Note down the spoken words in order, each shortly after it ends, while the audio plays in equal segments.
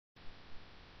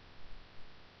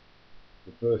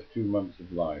first 2 months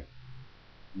of life,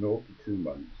 0 to 2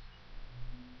 months,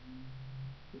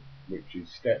 which is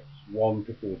steps 1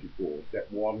 to 44. Step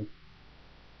 1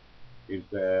 is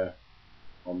there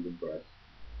on the breast.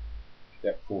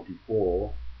 Step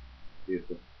 44 is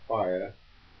the fire,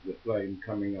 the flame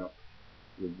coming up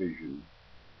the vision.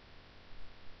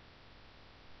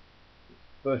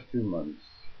 First 2 months,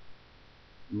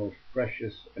 the most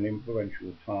precious and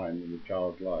influential time in the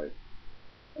child's life,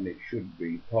 and it should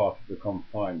be part of the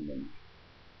confinement.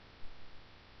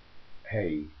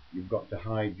 Hey, you've got to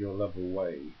hide your love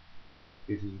away.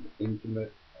 This is an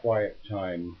intimate, quiet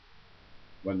time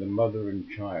when the mother and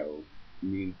child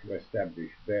need to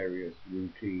establish various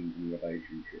routines and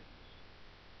relationships.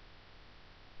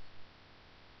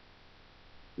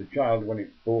 The child, when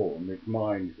it's born, its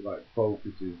mind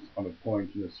focuses on a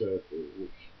point in a circle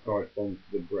which corresponds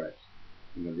to the breast,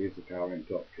 the isocharent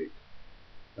optic,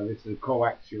 and this is a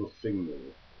coaxial signal.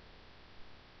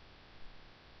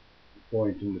 The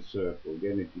point in the circle, the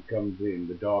energy comes in,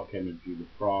 the dark energy, the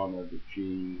prana, the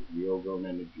chi, the orgone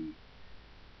energy,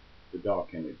 the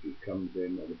dark energy comes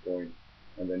in at the point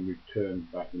and then returns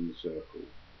back in the circle.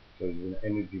 So there's an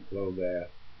energy flow there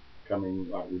coming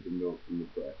like with the milk from the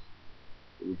breast.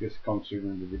 We're just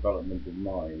considering the development of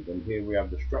mind, and here we have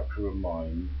the structure of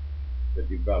mind that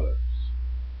develops.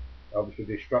 Obviously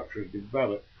this structure is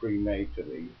developed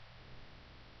prenatally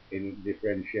in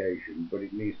differentiation, but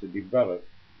it needs to develop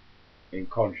in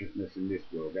consciousness in this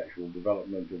world, the actual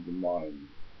development of the mind.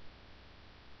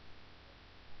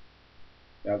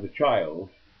 Now the child,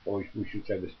 or we should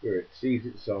say the spirit, sees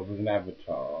itself as an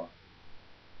avatar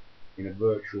in a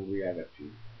virtual reality.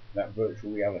 That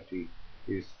virtual reality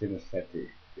is synesthetic,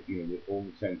 all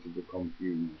the senses are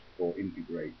confused or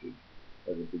integrated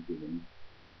at the beginning,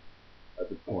 at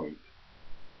the point.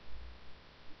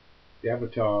 The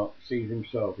avatar sees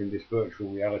himself in this virtual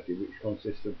reality, which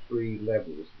consists of 3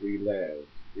 levels, 3 layers,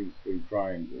 these 3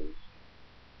 triangles.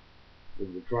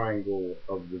 There's the triangle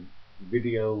of the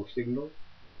video signal,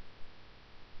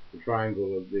 the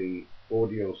triangle of the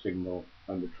audio signal,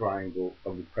 and the triangle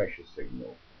of the pressure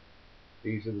signal.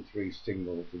 These are the 3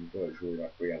 signals of virtual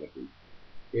reality.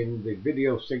 In the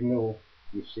video signal,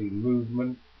 you see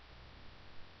movement,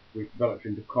 which develops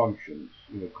into conscience,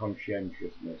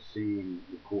 conscientiousness, seeing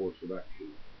the course of action.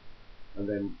 And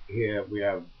then here we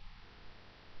have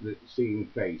the seeing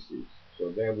faces.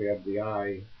 So there we have the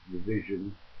eye, the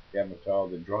vision, the avatar,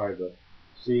 the driver,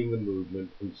 seeing the movement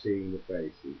and seeing the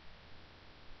faces.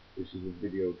 This is a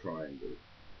video triangle.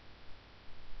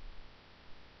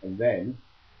 And then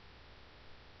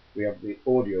we have the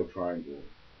audio triangle,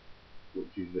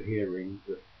 which is the hearing.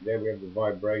 There we have the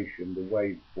vibration, the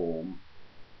waveform,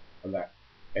 and that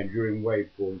enduring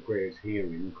waveform creates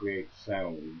hearing, creates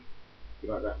sound.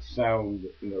 Like that sound,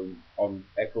 on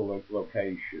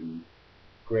echolocation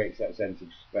creates that sense of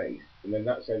space. And then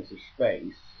that sense of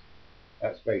space,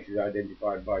 that space is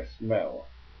identified by smell,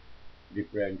 to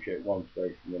differentiate one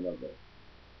space from another.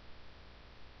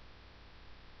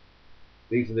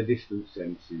 These are the distant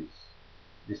senses,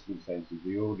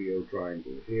 the audio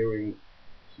triangle, hearing,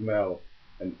 smell,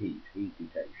 and heat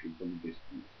detection from a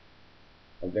distance.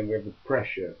 And then we have the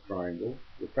pressure triangle,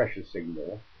 the pressure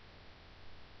signal.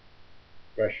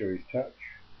 Pressure is touch,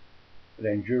 an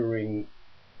enduring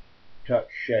touch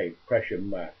shape, pressure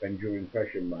map. Enduring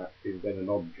pressure map is then an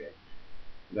object.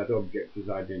 That object is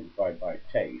identified by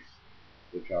taste,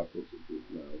 the child puts it to his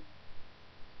mouth.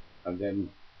 And then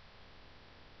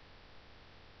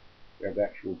we have the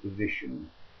actual position,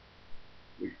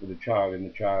 which for the child, in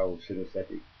the child's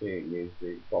synesthetic thing, is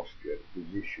the posture,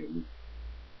 position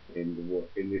in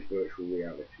this virtual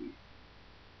reality.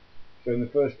 So in the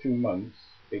first 2 months,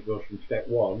 it goes from step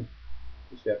 1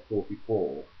 to step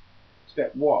 44.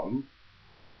 Step 1,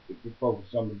 if we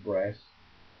focus on the breast,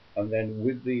 and then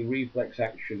with the reflex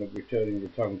action of returning the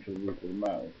tongue to the roof of the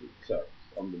mouth, it sucks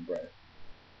on the breast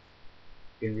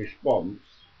in response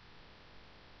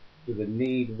to the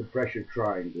need of the pressure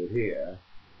triangle here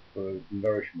for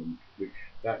nourishment, which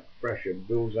that pressure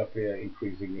builds up here,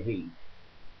 increasing the heat.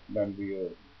 Remember your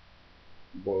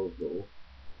boils off,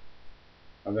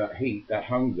 and that heat, that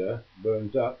hunger,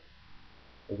 burns up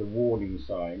as a warning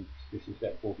sign. This is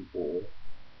step 44.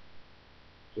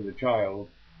 So the child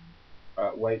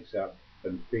wakes up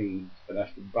and feeds and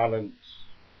has to balance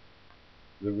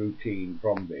the routine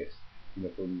from this,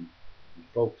 from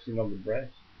focusing on the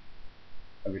breast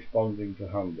and responding to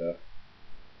hunger.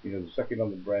 The sucking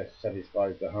on the breast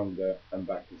satisfies the hunger and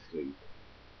back to sleep.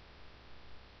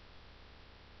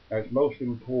 Now it's most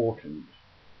important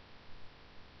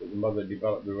that the mother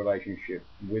develop the relationship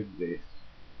with the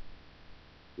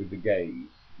gaze,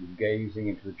 gazing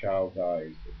into the child's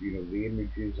eyes. The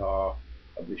images are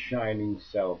of the shining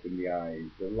self in the eyes.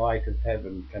 The light of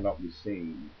heaven cannot be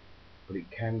seen, but it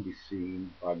can be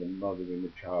seen by the mother in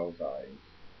the child's eyes.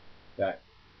 That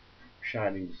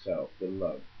shining self, the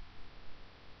love.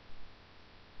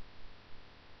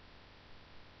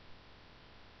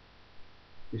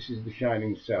 This is the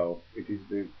shining self. It is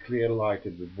the clear light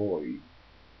of the void,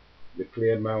 the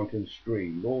clear mountain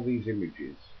stream, all these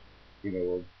images,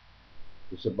 of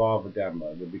the Sabhava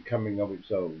Dhamma, the becoming of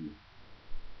its own,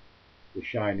 the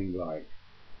shining light,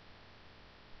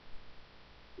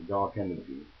 the dark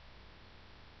energy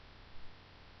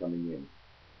coming in.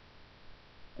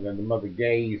 And then the mother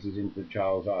gazes into the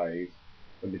child's eyes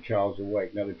when the child's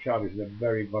awake. Now the child is in a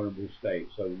very vulnerable state,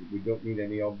 so we don't need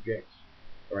any objects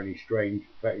or any strange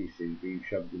faces being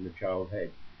shoved in the child's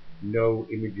head. No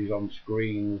images on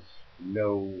screens,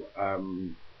 no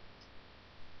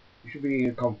you should be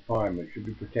in confinement, should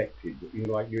be protected.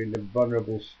 You're in a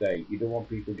vulnerable state. You don't want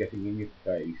people getting in your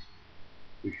face.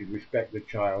 We should respect the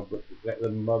child, but let the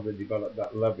mother develop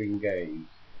that loving gaze,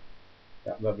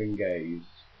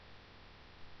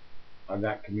 and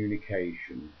that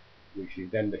communication, which is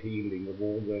then the healing of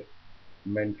all the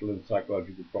mental and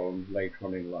psychological problems later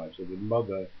on in life. So the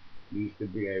mother needs to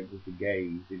be able to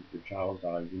gaze into the child's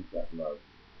eyes, into that love.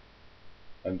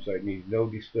 And so it needs no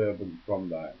disturbance from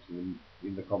that.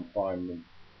 In the confinement,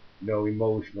 no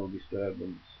emotional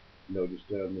disturbance, no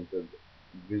disturbance of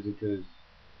visitors.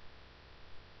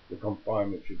 The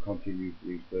confinement should continue for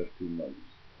these first 2 months,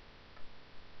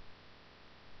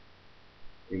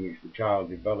 in which the child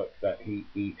develops that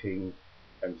eating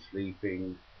and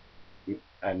sleeping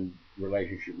and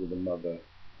relationship with the mother,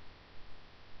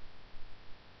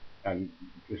 and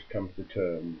just comes to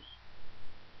terms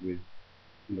with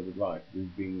with life,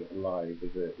 with being alive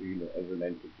as an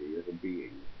entity, as a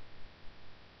being.